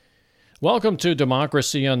Welcome to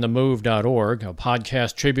democracyonthemove.org, a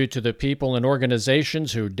podcast tribute to the people and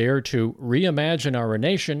organizations who dare to reimagine our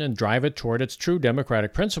nation and drive it toward its true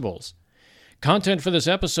democratic principles. Content for this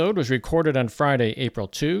episode was recorded on Friday, April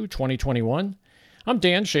 2, 2021. I'm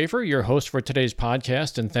Dan Schaefer, your host for today's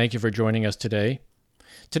podcast, and thank you for joining us today.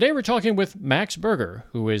 Today we're talking with Max Berger,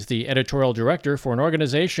 who is the editorial director for an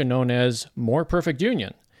organization known as More Perfect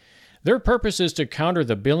Union. Their purpose is to counter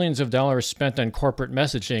the billions of dollars spent on corporate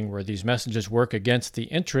messaging where these messages work against the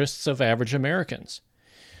interests of average Americans.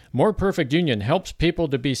 More Perfect Union helps people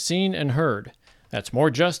to be seen and heard. That's more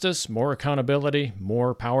justice, more accountability,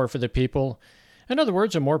 more power for the people. In other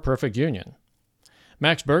words, a more perfect union.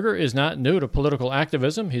 Max Berger is not new to political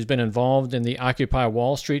activism. He's been involved in the Occupy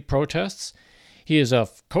Wall Street protests. He is a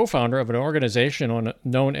co-founder of an organization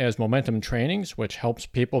known as Momentum Trainings, which helps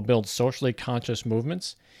people build socially conscious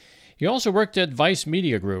movements. He also worked at Vice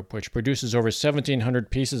Media Group, which produces over 1,700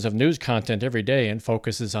 pieces of news content every day and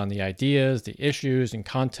focuses on the ideas, the issues, and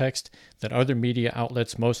context that other media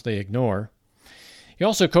outlets mostly ignore. He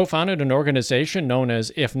also co-founded an organization known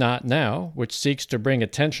as If Not Now, which seeks to bring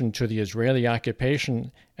attention to the Israeli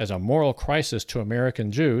occupation as a moral crisis to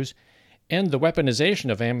American Jews and the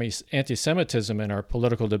weaponization of anti-Semitism in our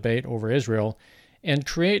political debate over Israel, and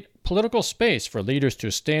create political space for leaders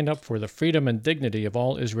to stand up for the freedom and dignity of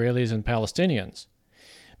all Israelis and Palestinians.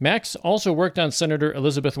 Max also worked on Senator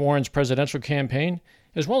Elizabeth Warren's presidential campaign,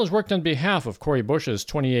 as well as worked on behalf of Cori Bush's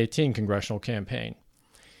 2018 congressional campaign.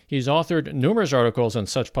 He's authored numerous articles in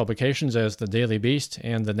such publications as The Daily Beast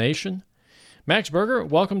and The Nation. Max Berger,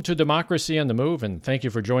 welcome to Democracy on the Move, and thank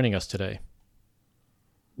you for joining us today.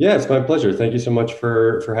 Yeah, it's my pleasure. Thank you so much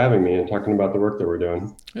for having me and talking about the work that we're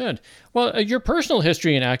doing. Good. Well, your personal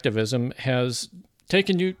history in activism has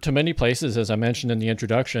taken you to many places, as I mentioned in the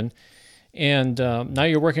introduction, and now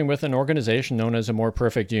you're working with an organization known as A More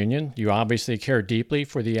Perfect Union. You obviously care deeply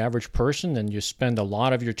for the average person, and you spend a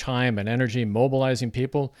lot of your time and energy mobilizing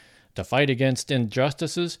people to fight against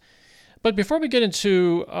injustices. But before we get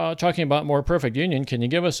into talking about More Perfect Union, can you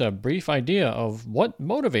give us a brief idea of what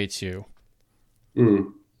motivates you?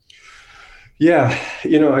 Yeah,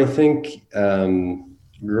 I think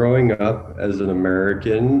growing up as an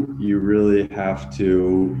American, you really have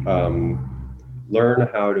to learn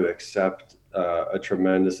how to accept a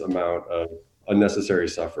tremendous amount of unnecessary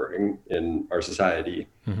suffering in our society,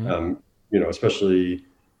 especially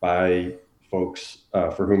by folks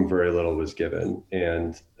for whom very little was given.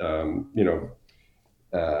 And,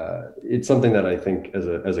 it's something that I think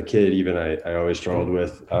as a kid, even I always struggled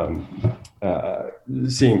with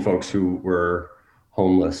seeing folks who were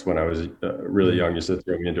homeless when I was really young used to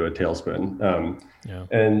throw me into a tailspin.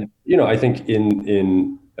 And, I think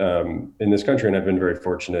in this country, and I've been very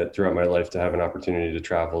fortunate throughout my life to have an opportunity to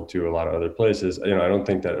travel to a lot of other places. I don't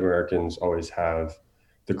think that Americans always have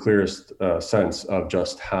the clearest sense of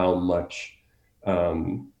just how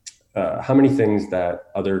many things that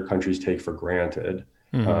other countries take for granted.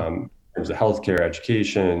 In terms of healthcare,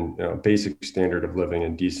 education, basic standard of living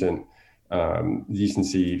and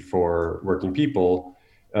decency for working people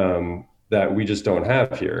that we just don't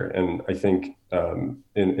have here. And I think in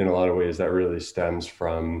a lot of ways that really stems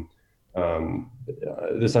from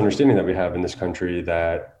this understanding that we have in this country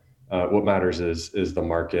that what matters is the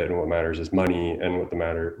market, and what matters is money, and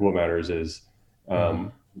what matters is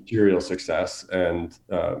material success. And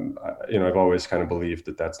I've always kind of believed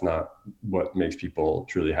that that's not what makes people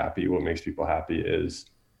truly happy. What makes people happy is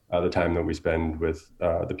the time that we spend with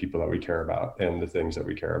the people that we care about and the things that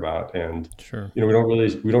we care about. And Sure. We don't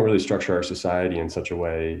really structure our society in such a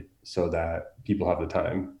way so that people have the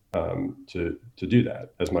time to do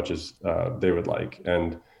that as much as they would like.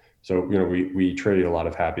 And so we trade a lot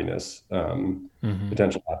of happiness,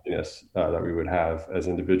 potential happiness that we would have as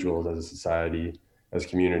individuals, as a society, as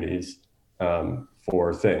communities,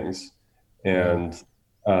 for things. And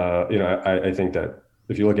I think that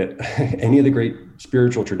if you look at any of the great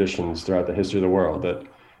spiritual traditions throughout the history of the world, that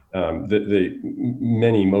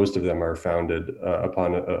most of them are founded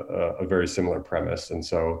upon a very similar premise. And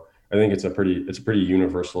so I think it's a pretty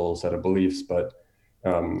universal set of beliefs. But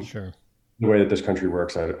Sure. The way that this country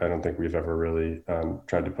works, I don't think we've ever really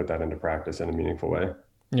tried to put that into practice in a meaningful way.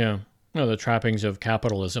 Yeah. Well, the trappings of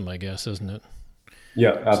capitalism, I guess, isn't it?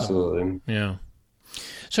 Yeah, absolutely. Yeah.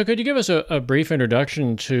 So could you give us a brief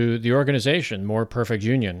introduction to the organization, More Perfect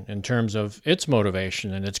Union, in terms of its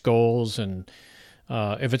motivation and its goals? And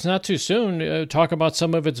if it's not too soon, talk about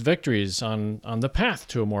some of its victories on the path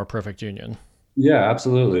to a more perfect union. Yeah,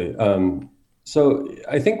 absolutely. So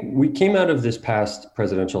I think we came out of this past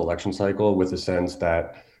presidential election cycle with a sense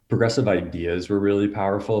that progressive ideas were really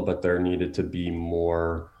powerful, but there needed to be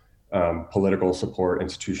more political support,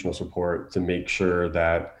 institutional support to make sure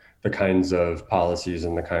that the kinds of policies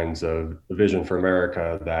and the kinds of vision for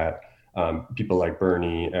America that people like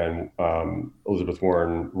Bernie and Elizabeth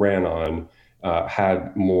Warren ran on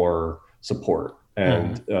had more support.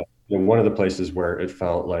 And one of the places where it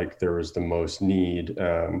felt like there was the most need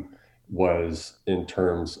was in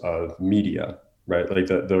terms of media, right? Like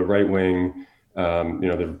the right wing,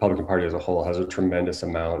 the Republican Party as a whole has a tremendous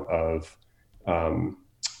amount of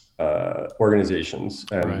organizations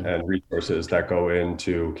and resources that go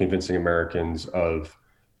into convincing Americans of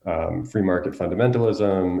free market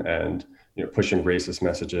fundamentalism and pushing racist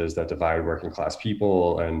messages that divide working class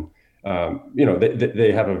people. And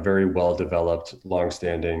they have a very well developed,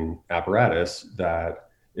 longstanding apparatus that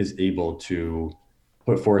is able to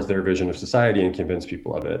put forth their vision of society and convince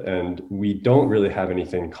people of it. And we don't really have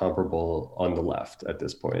anything comparable on the left at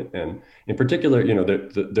this point. And in particular,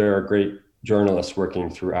 there are great journalists working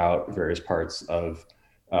throughout various parts of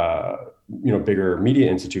bigger media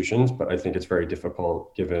institutions, but I think it's very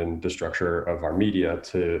difficult given the structure of our media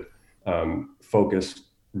to focus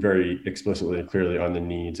very explicitly and clearly on the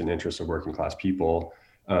needs and interests of working class people,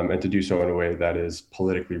 and to do so in a way that is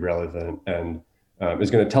politically relevant and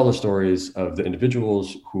is going to tell the stories of the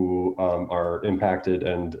individuals who are impacted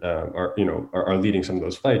and are leading some of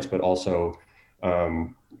those fights, but also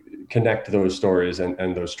connect those stories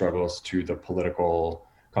and those struggles to the political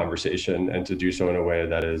conversation, and to do so in a way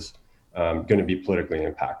that is going to be politically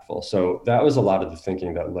impactful. So that was a lot of the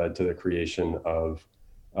thinking that led to the creation of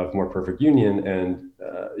More Perfect Union. And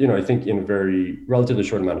I think in a very relatively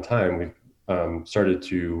short amount of time, we've started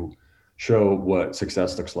to show what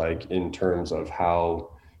success looks like in terms of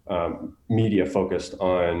how media focused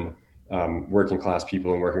on working class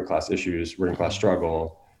people and working class issues, working class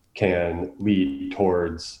struggle, can lead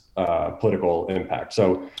towards political impact.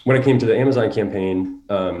 So when it came to the Amazon campaign,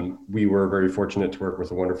 we were very fortunate to work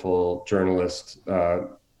with a wonderful journalist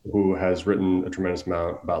who has written a tremendous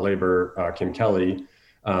amount about labor, Kim Kelly,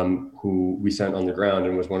 who we sent on the ground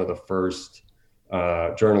and was one of the first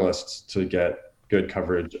journalists to get good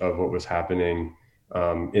coverage of what was happening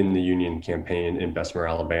in the union campaign in Bessemer,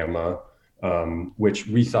 Alabama, which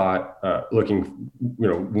we thought, when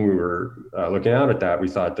we were looking out at that, we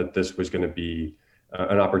thought that this was going to be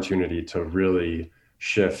an opportunity to really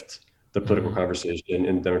shift the political conversation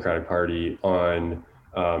in the Democratic Party on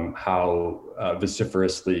how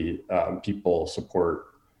vociferously people support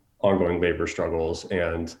ongoing labor struggles.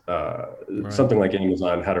 And something like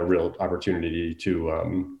Amazon had a real opportunity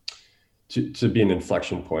to be an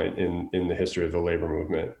inflection point in the history of the labor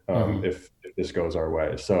movement if this goes our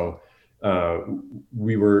way. So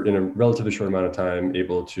we were, in a relatively short amount of time,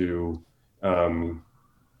 able to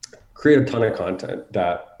create a ton of content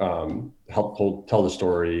that helped tell the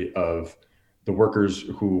story of the workers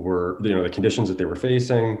who were, the conditions that they were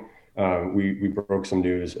facing. We broke some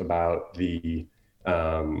news about the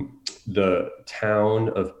town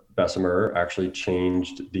of Bessemer actually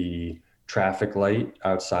changed the traffic light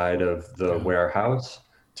outside of the warehouse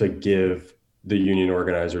to give the union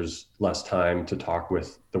organizers less time to talk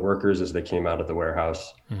with the workers as they came out of the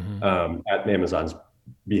warehouse at Amazon's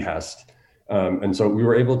behest. And so we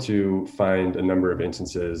were able to find a number of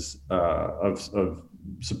instances of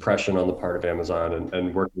suppression on the part of Amazon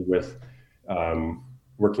and working with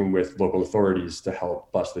local authorities to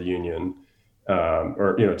help bust the union,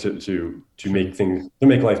 or to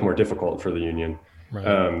make life more difficult for the union.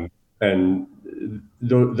 Right. And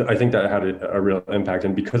I think that had a real impact.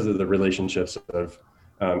 And because of the relationships of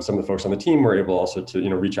some of the folks on the team, we're able also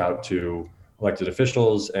to reach out to elected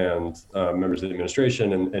officials and members of the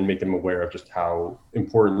administration and make them aware of just how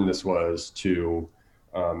important this was to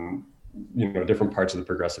different parts of the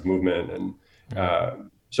progressive movement. And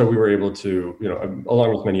so we were able to,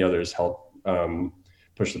 along with many others, help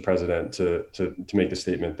push the president to make the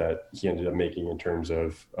statement that he ended up making in terms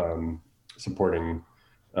of supporting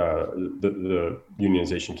the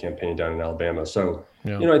unionization campaign down in Alabama. So,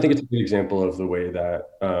 I think it's a good example of the way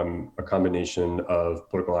that a combination of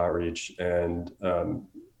political outreach and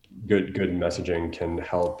good messaging can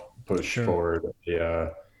help push forward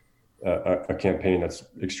a campaign that's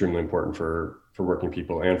extremely important for working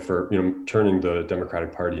people and for turning the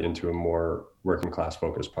Democratic Party into a more working class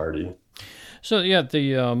focused party. So the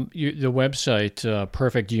website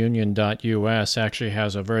perfectunion.us actually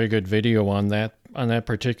has a very good video on that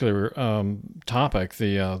particular topic,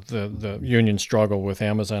 the union struggle with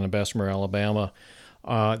Amazon in Bessemer, Alabama.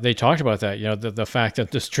 They talked about that, the fact that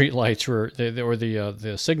the street lights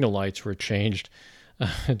the signal lights were changed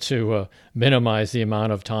to minimize the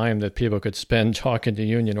amount of time that people could spend talking to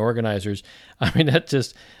union organizers. I mean, that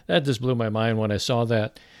just blew my mind when I saw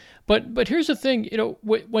that. But here's the thing,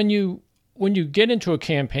 when you get into a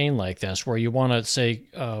campaign like this, where you want to say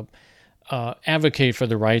advocate for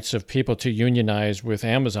the rights of people to unionize with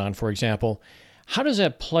Amazon, for example, how does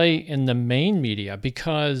that play in the main media?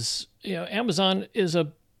 Because Amazon is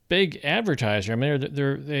a big advertiser. I mean,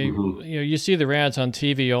 they Mhm. you see their ads on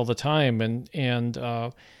TV all the time, and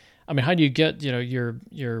I mean, how do you get your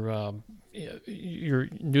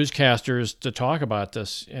newscasters to talk about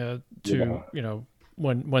this to Yeah.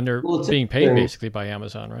 when they're Well, it's being paid interesting. basically by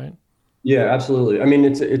Amazon, right? Yeah, absolutely. I mean,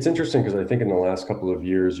 it's interesting because I think in the last couple of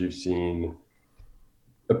years you've seen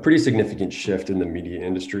a pretty significant shift in the media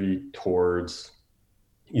industry towards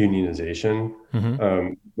unionization,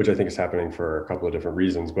 Mm-hmm. which I think is happening for a couple of different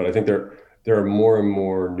reasons. But I think there are more and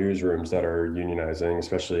more newsrooms that are unionizing,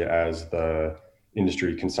 especially as the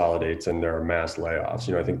industry consolidates and there are mass layoffs.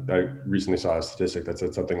 I think I recently saw a statistic that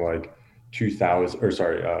said something like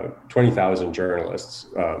 20,000 journalists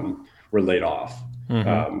were laid off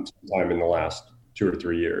Mm-hmm. sometime in the last 2 or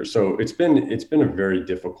 3 years. So it's been a very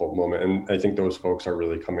difficult moment, and I think those folks are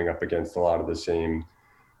really coming up against a lot of the same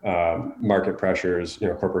market pressures,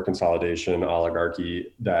 corporate consolidation,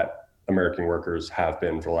 oligarchy that American workers have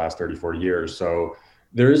been for the last 30, 40 years. So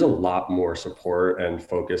there is a lot more support and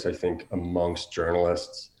focus, I think, amongst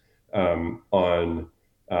journalists on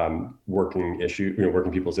working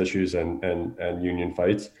people's issues and union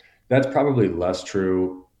fights. That's probably less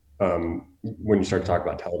true when you start to talk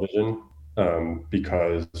about television,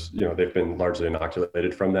 because they've been largely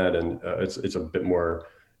inoculated from that, and it's a bit more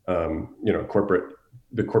corporate,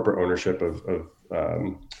 the corporate ownership of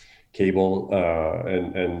cable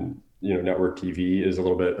and network TV is a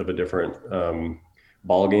little bit of a different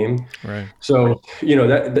ball game. Right. So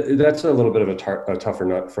that's a little bit of a tougher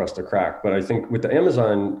nut for us to crack. But I think with the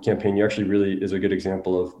Amazon campaign, you actually really is a good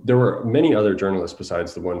example of, there were many other journalists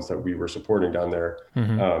besides the ones that we were supporting down there,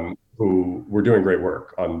 Mm-hmm. who were doing great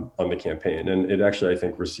work on the campaign, and it actually, I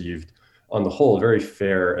think, received on the whole very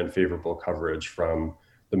fair and favorable coverage from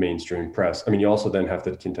the mainstream press. I mean, you also then have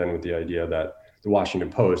to contend with the idea that the Washington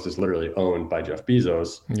Post is literally owned by Jeff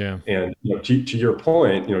Bezos. Yeah. And to your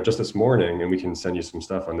point, just this morning, and we can send you some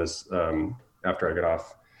stuff on this after I get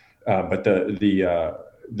off. But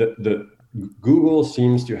the Google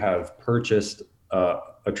seems to have purchased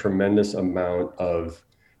a tremendous amount of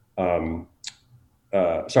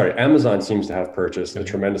Amazon seems to have purchased a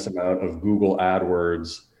tremendous amount of Google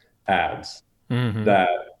AdWords ads Mm-hmm. that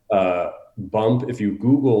bump. If you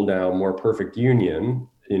Google now "more perfect union"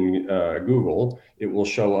 in Google, it will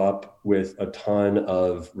show up with a ton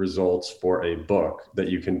of results for a book that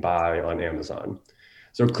you can buy on Amazon.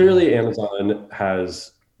 So clearly, Amazon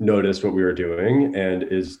has noticed what we were doing and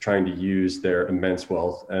is trying to use their immense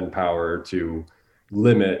wealth and power to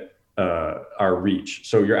limit our reach.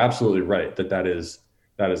 So you're absolutely right that is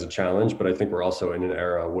a challenge. But I think we're also in an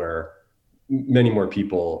era where many more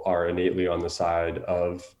people are innately on the side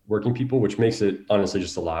of working people, which makes it honestly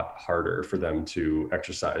just a lot harder for them to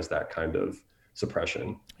exercise that kind of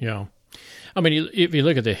suppression. Yeah. I mean, if you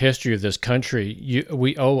look at the history of this country,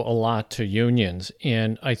 we owe a lot to unions,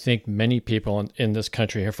 and I think many people in this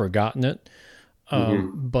country have forgotten it. Hmm.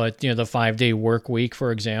 But the 5-day work week,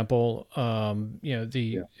 for example, the Yeah.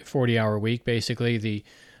 40-hour week, basically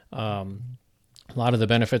a lot of the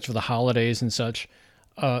benefits for the holidays and such.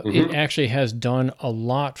 It Hmm. actually has done a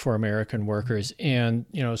lot for American workers, and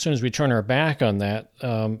as soon as we turn our back on that,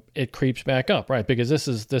 it creeps back up, right? Because this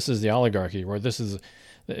is the oligarchy, or this is,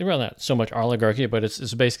 well, not so much oligarchy, but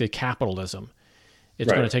it's basically capitalism.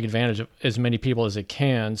 It's going to Right. take advantage of as many people as it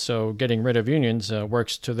can. So getting rid of unions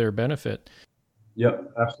works to their benefit.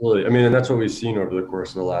 Yep, absolutely. I mean, and that's what we've seen over the course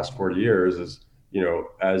of the last 40 years is,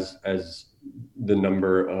 as the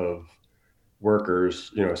number of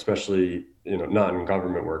workers, especially, not in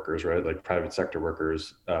government workers, right? Like private sector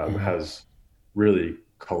workers, Hmm. has really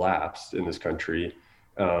collapsed in this country.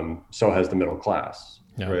 So has the middle class,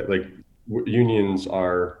 Yeah. right? Like unions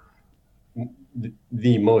are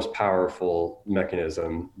the most powerful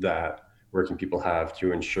mechanism that working people have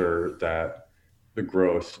to ensure that the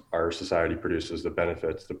growth our society produces, the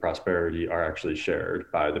benefits, the prosperity are actually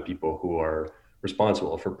shared by the people who are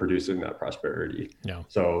responsible for producing that prosperity. Yeah.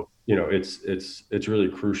 So, it's really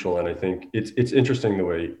crucial, and I think it's interesting the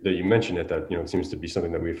way that you mentioned it. That it seems to be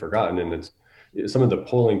something that we've forgotten, and it's some of the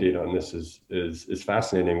polling data on this is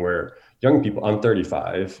fascinating. Where young people, I'm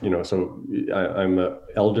 35, so I'm an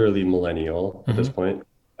elderly millennial at this Hmm. point.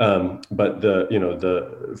 But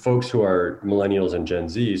the folks who are millennials and Gen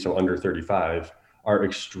Z, so under 35, are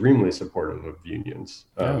extremely supportive of unions.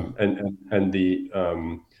 Yeah. And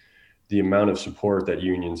the amount of support that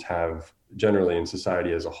unions have generally in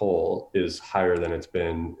society as a whole is higher than it's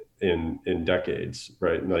been in decades,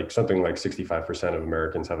 right? Like something like 65% of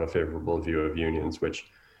Americans have a favorable view of unions, which,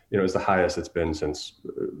 is the highest it's been since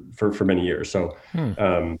for many years. So,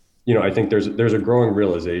 I think there's a growing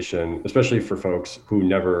realization, especially for folks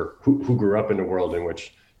who grew up in a world in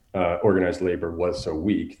which organized labor was so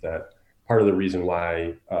weak, that part of the reason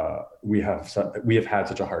why we have had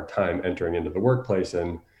such a hard time entering into the workplace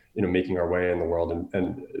and making our way in the world.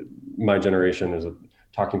 And my generation is a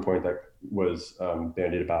talking point that was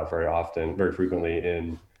bandied about very frequently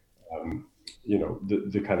in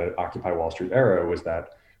the kind of Occupy Wall Street era, was that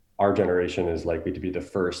our generation is likely to be the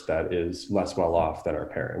first that is less well off than our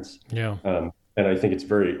parents. Yeah. And I think it's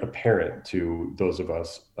very apparent to those of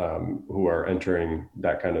us who are entering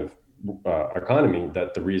that kind of economy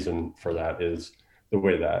that the reason for that is the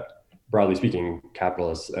way that, broadly speaking,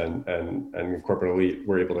 capitalists and corporate elite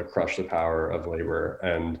were able to crush the power of labor.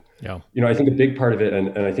 And, I think a big part of it,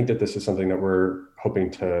 and I think that this is something that we're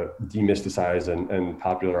hoping to demysticize and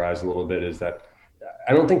popularize a little bit, is that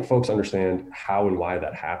I don't think folks understand how and why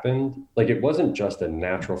that happened. Like, it wasn't just a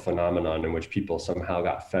natural phenomenon in which people somehow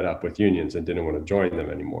got fed up with unions and didn't want to join them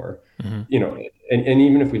anymore. And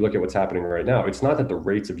even if we look at what's happening right now, it's not that the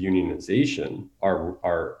rates of unionization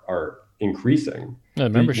are increasing. The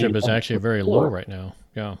membership is actually very low right now.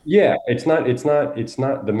 Yeah. It's not,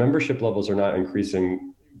 the membership levels are not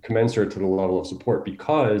increasing commensurate to the level of support,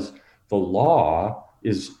 because the law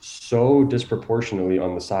is so disproportionately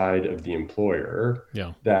on the side of the employer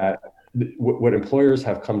that what employers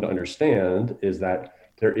have come to understand is that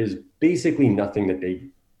there is basically nothing that they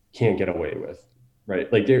can't get away with,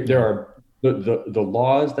 right? Like there are the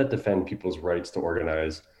laws that defend people's rights to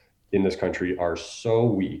organize in this country are so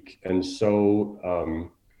weak and so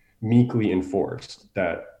meekly enforced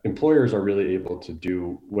that employers are really able to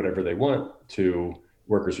do whatever they want to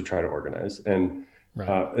workers who try to organize. And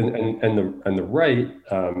the right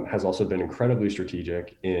has also been incredibly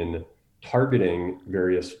strategic in targeting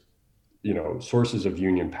various, sources of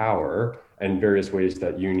union power and various ways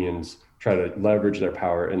that unions try to leverage their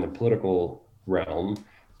power in the political realm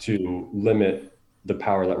to limit the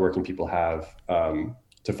power that working people have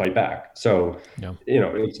to fight back. So,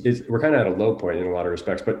 we're kind of at a low point in a lot of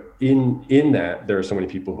respects, but in that there are so many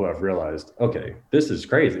people who have realized, okay, this is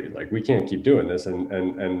crazy. Like, we can't keep doing this,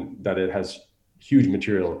 and that it has huge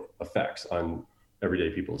material effects on everyday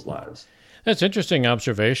people's lives. That's interesting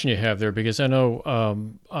observation you have there, because I know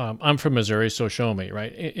I'm from Missouri, so show me,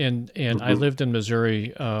 right? And I lived in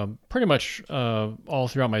Missouri pretty much all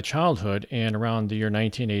throughout my childhood, and around the year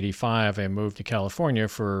 1985, I moved to California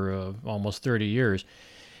for almost 30 years.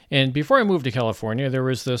 And before I moved to California, there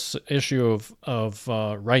was this issue of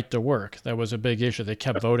right to work. That was a big issue. They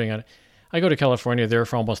kept voting on it. I go to California there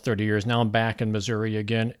for almost 30 years. Now I'm back in Missouri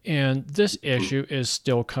again, and this issue is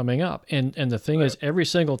still coming up. And the thing is, every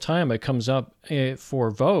single time it comes up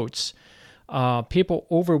for votes, people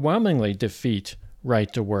overwhelmingly defeat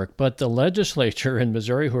right to work. But the legislature in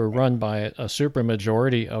Missouri, who are run by a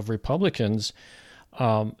supermajority of Republicans,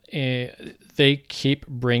 they keep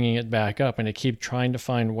bringing it back up, and they keep trying to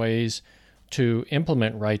find ways to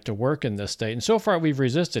implement right to work in this state. And so far, we've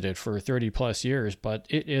resisted it for 30 plus years, but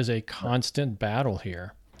it is a constant battle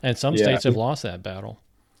here. And some states have lost that battle.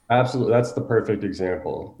 Absolutely. That's the perfect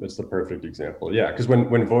example. Yeah. Because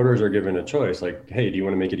when voters are given a choice, like, hey, do you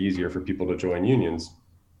want to make it easier for people to join unions?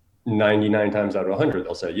 99 times out of 100,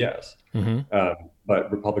 they'll say yes.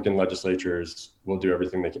 But Republican legislatures will do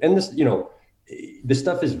everything they can. And this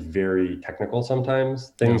stuff is very technical sometimes.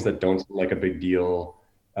 Things that don't seem like a big deal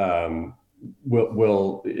the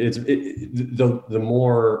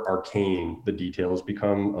more arcane the details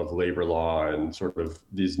become of labor law and sort of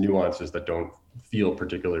these nuances that don't feel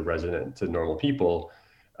particularly resonant to normal people,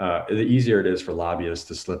 the easier it is for lobbyists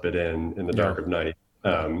to slip it in the dark of night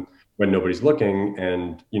when nobody's looking.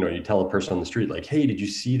 And you tell a person on the street, like, hey, did you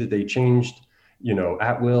see that they changed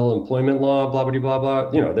at-will employment law, blah blah blah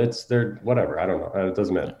blah. That's they're whatever. I don't know. It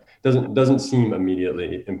doesn't matter. Doesn't seem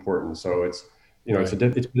immediately important. So it's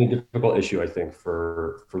it's been a difficult issue, I think,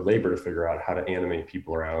 for labor to figure out how to animate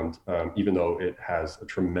people around, even though it has a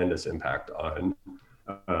tremendous impact on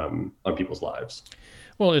people's lives.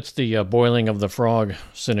 Well, it's the boiling of the frog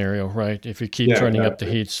scenario, right? If you keep turning up the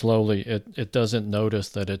heat slowly, it doesn't notice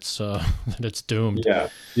that it's doomed. Yeah.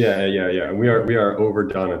 We are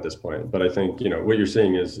overdone at this point. But I think what you're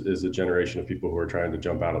seeing is a generation of people who are trying to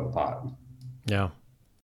jump out of the pot. Yeah.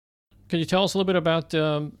 Could you tell us a little bit about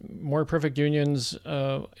More Perfect Union's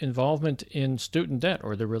involvement in student debt,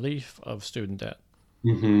 or the relief of student debt?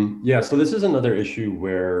 Yeah, so this is another issue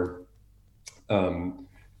where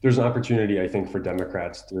there's an opportunity, I think, for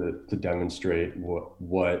Democrats to demonstrate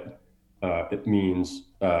what it means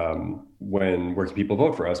when working people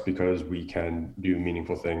vote for us, because we can do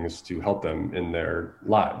meaningful things to help them in their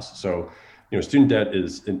lives. So, student debt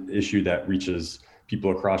is an issue that reaches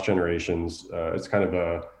people across generations. It's kind of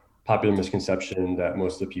a popular misconception that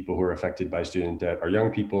most of the people who are affected by student debt are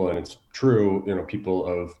young people, and it's true. People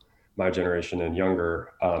of my generation and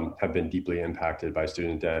younger have been deeply impacted by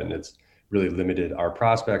student debt, and it's really limited our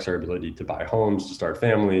prospects, our ability to buy homes, to start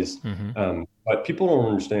families. But people don't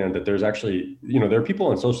understand that there's actually, there are people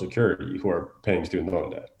on Social Security who are paying student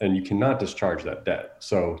loan debt, and you cannot discharge that debt.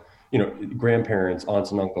 So, grandparents,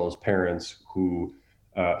 aunts and uncles, parents who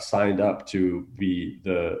signed up to be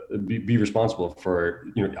responsible for,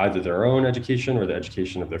 either their own education or the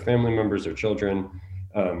education of their family members or children,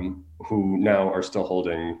 who now are still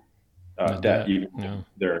holding debt, even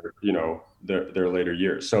their later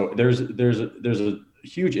years. So there's a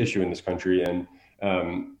huge issue in this country, and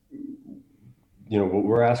what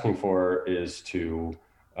we're asking for is to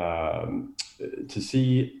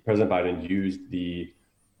see President Biden use the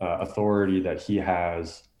authority that he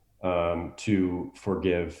has to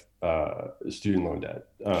forgive student loan debt.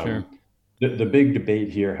 Sure. The big debate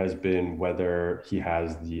here has been whether he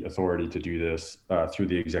has the authority to do this through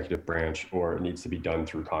the executive branch, or it needs to be done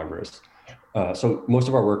through Congress. So most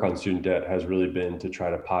of our work on student debt has really been to try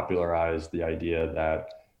to popularize the idea that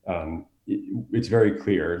it's very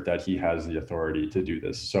clear that he has the authority to do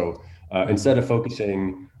this. So instead of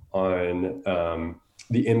focusing on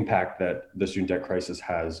the impact that the student debt crisis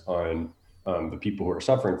has on the people who are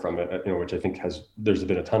suffering from it, which I think there's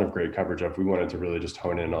been a ton of great coverage of, we wanted to really just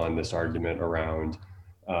hone in on this argument around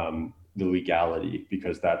the legality,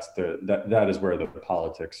 because that is where the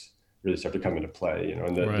politics really start to come into play,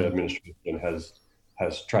 and the administration has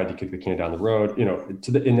tried to kick the can down the road.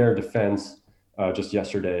 In their defense, just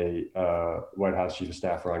yesterday, White House Chief of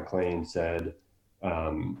Staff Ron Klain said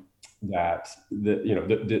that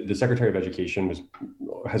the Secretary of Education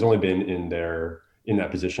has only been in that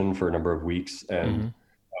position for a number of weeks, and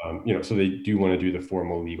so they do want to do the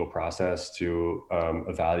formal legal process to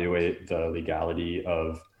evaluate the legality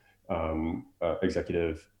of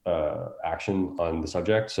executive action on the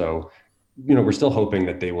subject. So, we're still hoping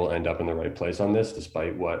that they will end up in the right place on this,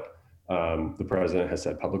 despite what the president has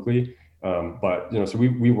said publicly. But so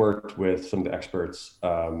we worked with some of the experts,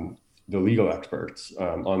 the legal experts,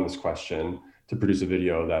 on this question, to produce a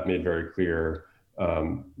video that made very clear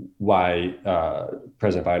why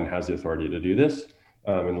President Biden has the authority to do this,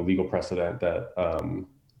 and the legal precedent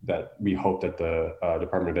that we hope that the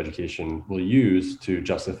Department of Education will use to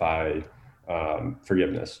justify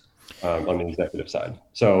forgiveness on the executive side.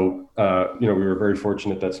 So, we were very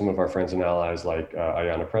fortunate that some of our friends and allies, like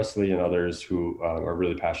Ayanna Pressley and others who are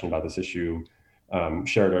really passionate about this issue,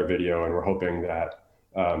 shared our video, and we're hoping that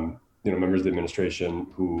members of the administration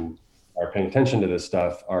who are paying attention to this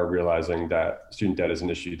stuff are realizing that student debt is an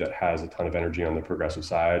issue that has a ton of energy on the progressive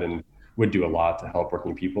side and would do a lot to help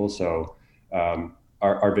working people. So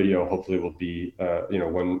our video hopefully will be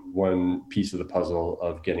one piece of the puzzle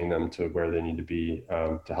of getting them to where they need to be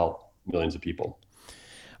to help millions of people.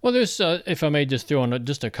 Well, there's, if I may just throw in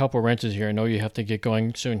just a couple wrenches here. I know you have to get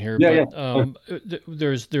going soon here.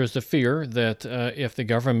 There's the fear that if the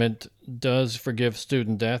government does forgive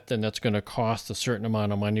student debt, then that's going to cost a certain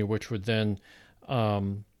amount of money, which would then, at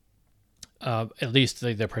least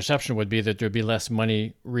the perception would be that there'd be less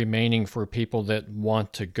money remaining for people that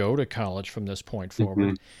want to go to college from this point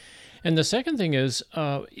forward. And the second thing is,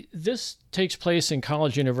 this takes place in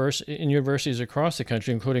universities across the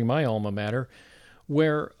country, including my alma mater,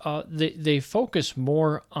 where they focus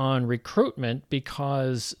more on recruitment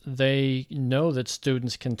because they know that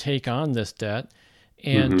students can take on this debt.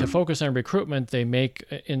 And to focus on recruitment, they make,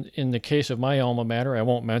 in the case of my alma mater, I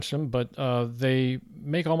won't mention them, but they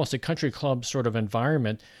make almost a country club sort of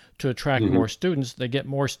environment to attract more students. They get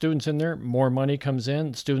more students in there, more money comes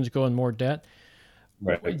in, students go in more debt.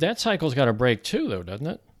 Right. That cycle's got to break too, though, doesn't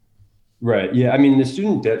it? Right. Yeah. I mean, the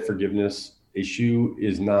student debt forgiveness issue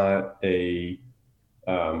is not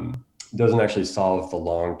doesn't actually solve the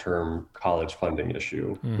long-term college funding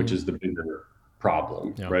issue, which is the bigger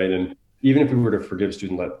problem, right? And even if we were to forgive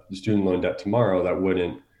student loan debt tomorrow, that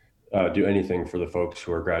wouldn't do anything for the folks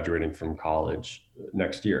who are graduating from college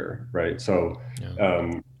next year, right? So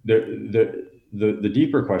the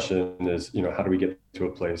deeper question is, how do we get to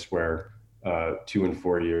a place where 2 and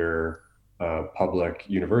 4 year public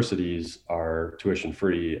universities are tuition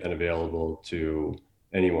free and available to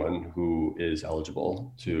anyone who is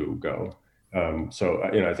eligible to go. So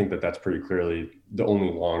I think that that's pretty clearly the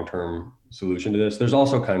only long-term solution to this. There's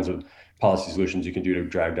also kinds of policy solutions you can do to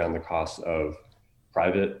drag down the costs of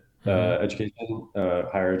private education,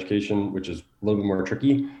 higher education, which is a little bit more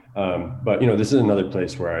tricky. But this is another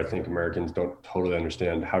place where I think Americans don't totally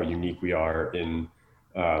understand how unique we are in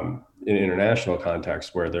international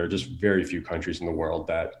context, where there are just very few countries in the world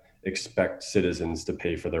that expect citizens to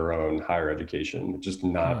pay for their own higher education. It's just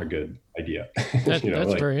not a good idea. That's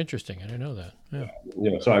very interesting. I didn't know that.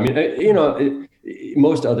 Yeah. So I mean,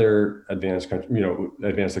 most other advanced countries,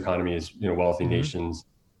 advanced economies, wealthy nations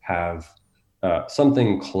have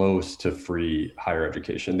something close to free higher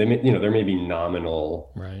education. They may, there may be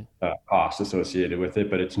nominal costs associated with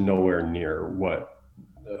it, but it's nowhere near what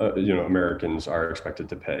Americans are expected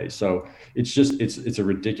to pay. So it's a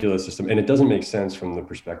ridiculous system, and it doesn't make sense from the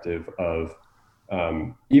perspective of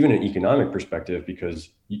even an economic perspective,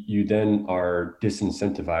 because you then are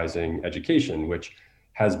disincentivizing education, which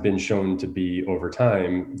has been shown to be over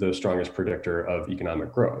time the strongest predictor of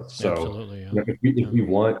economic growth. So absolutely, if we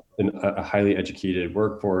want a highly educated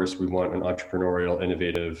workforce, we want an entrepreneurial,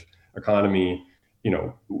 innovative economy,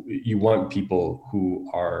 you want people who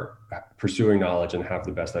are pursuing knowledge and have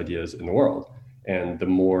the best ideas in the world. And the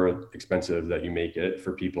more expensive that you make it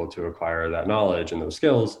for people to acquire that knowledge and those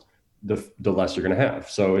skills, the less you're going to have.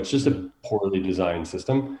 So it's just a poorly designed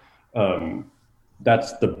system.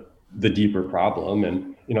 That's the deeper problem. And,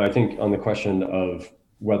 I think on the question of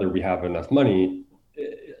whether we have enough money,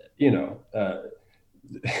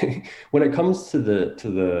 when it comes to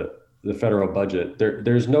the federal budget,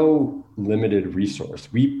 there's no limited resource.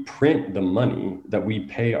 We print the money that we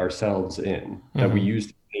pay ourselves in, that we use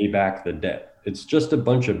to pay back the debt. It's just a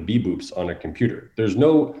bunch of beep-boops on a computer. There's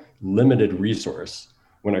no limited resource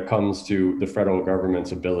when it comes to the federal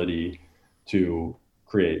government's ability to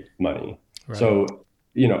create money. Right. So,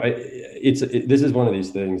 this is one of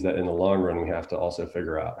these things that in the long run, we have to also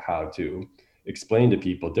figure out how to explain to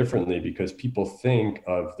people differently, because people think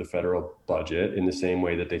of the federal budget in the same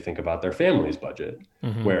way that they think about their family's budget,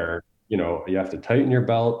 where, you have to tighten your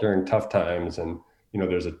belt during tough times, and,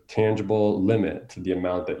 there's a tangible limit to the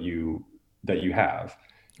amount that you have.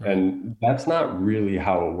 Right. And that's not really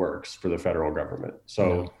how it works for the federal government.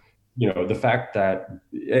 So, the fact that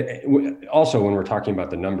also when we're talking about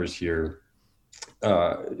the numbers here,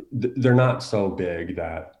 they're not so big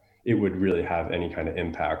that it would really have any kind of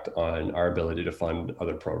impact on our ability to fund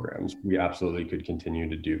other programs. We absolutely could continue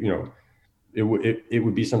to do, it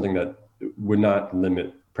would be something that would not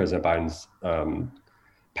limit President Biden's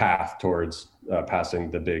path towards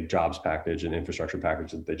passing the big jobs package and infrastructure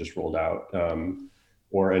package that they just rolled out,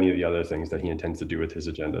 or any of the other things that he intends to do with his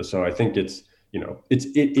agenda. So I think it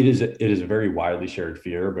is a very widely shared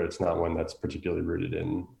fear, but it's not one that's particularly rooted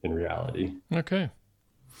in reality. Okay.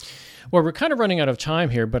 Well, we're kind of running out of time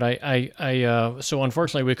here, but so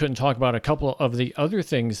unfortunately we couldn't talk about a couple of the other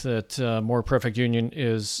things that More Perfect Union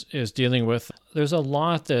is dealing with. There's a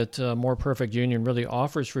lot that More Perfect Union really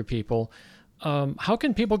offers for people. How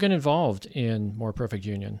can people get involved in More Perfect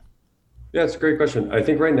Union? Yeah, it's a great question. I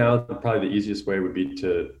think right now, probably the easiest way would be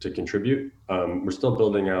to contribute. We're still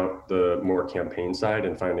building out the more campaign side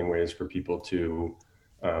and finding ways for people to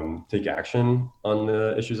take action on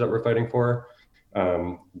the issues that we're fighting for.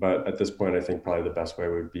 But at this point, I think probably the best way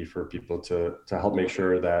would be for people to help make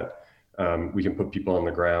sure that we can put people on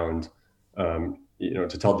the ground,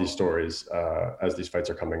 to tell these stories as these fights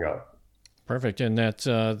are coming up. Perfect. And that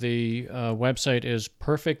the website is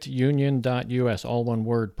perfectunion.us, all one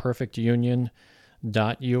word,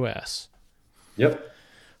 perfectunion.us. Yep.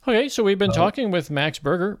 Okay, so we've been talking with Max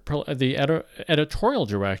Berger, the editorial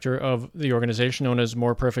director of the organization known as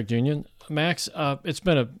More Perfect Union. Max, it's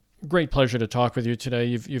been a great pleasure to talk with you today.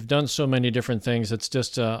 You've done so many different things. It's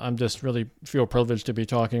just I'm just really feel privileged to be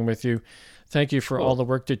talking with you. Thank you for all the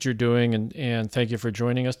work that you're doing, and thank you for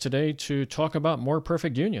joining us today to talk about More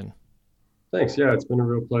Perfect Union. Thanks. Yeah, it's been a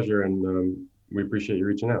real pleasure, and we appreciate you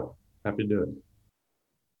reaching out. Happy to do it.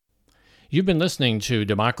 You've been listening to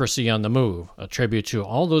Democracy on the Move, a tribute to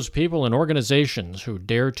all those people and organizations who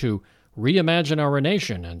dare to reimagine our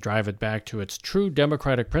nation and drive it back to its true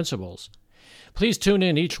democratic principles. Please tune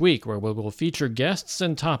in each week where we will feature guests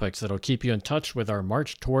and topics that will keep you in touch with our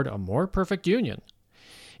march toward a more perfect union.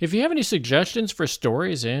 If you have any suggestions for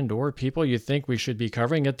stories and or people you think we should be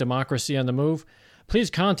covering at Democracy on the Move, please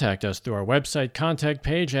contact us through our website contact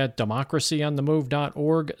page at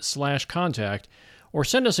democracyonthemove.org/contact, or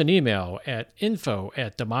send us an email at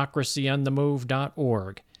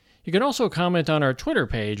info@democracyonthemove.org. You can also comment on our Twitter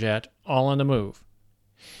page at All on the Move.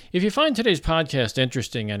 If you find today's podcast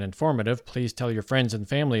interesting and informative, please tell your friends and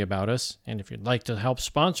family about us. And if you'd like to help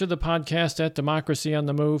sponsor the podcast at Democracy on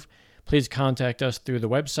the Move, please contact us through the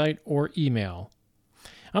website or email.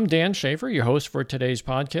 I'm Dan Schaefer, your host for today's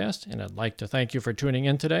podcast, and I'd like to thank you for tuning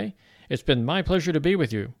in today. It's been my pleasure to be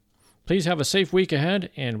with you. Please have a safe week ahead,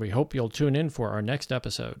 and we hope you'll tune in for our next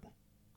episode.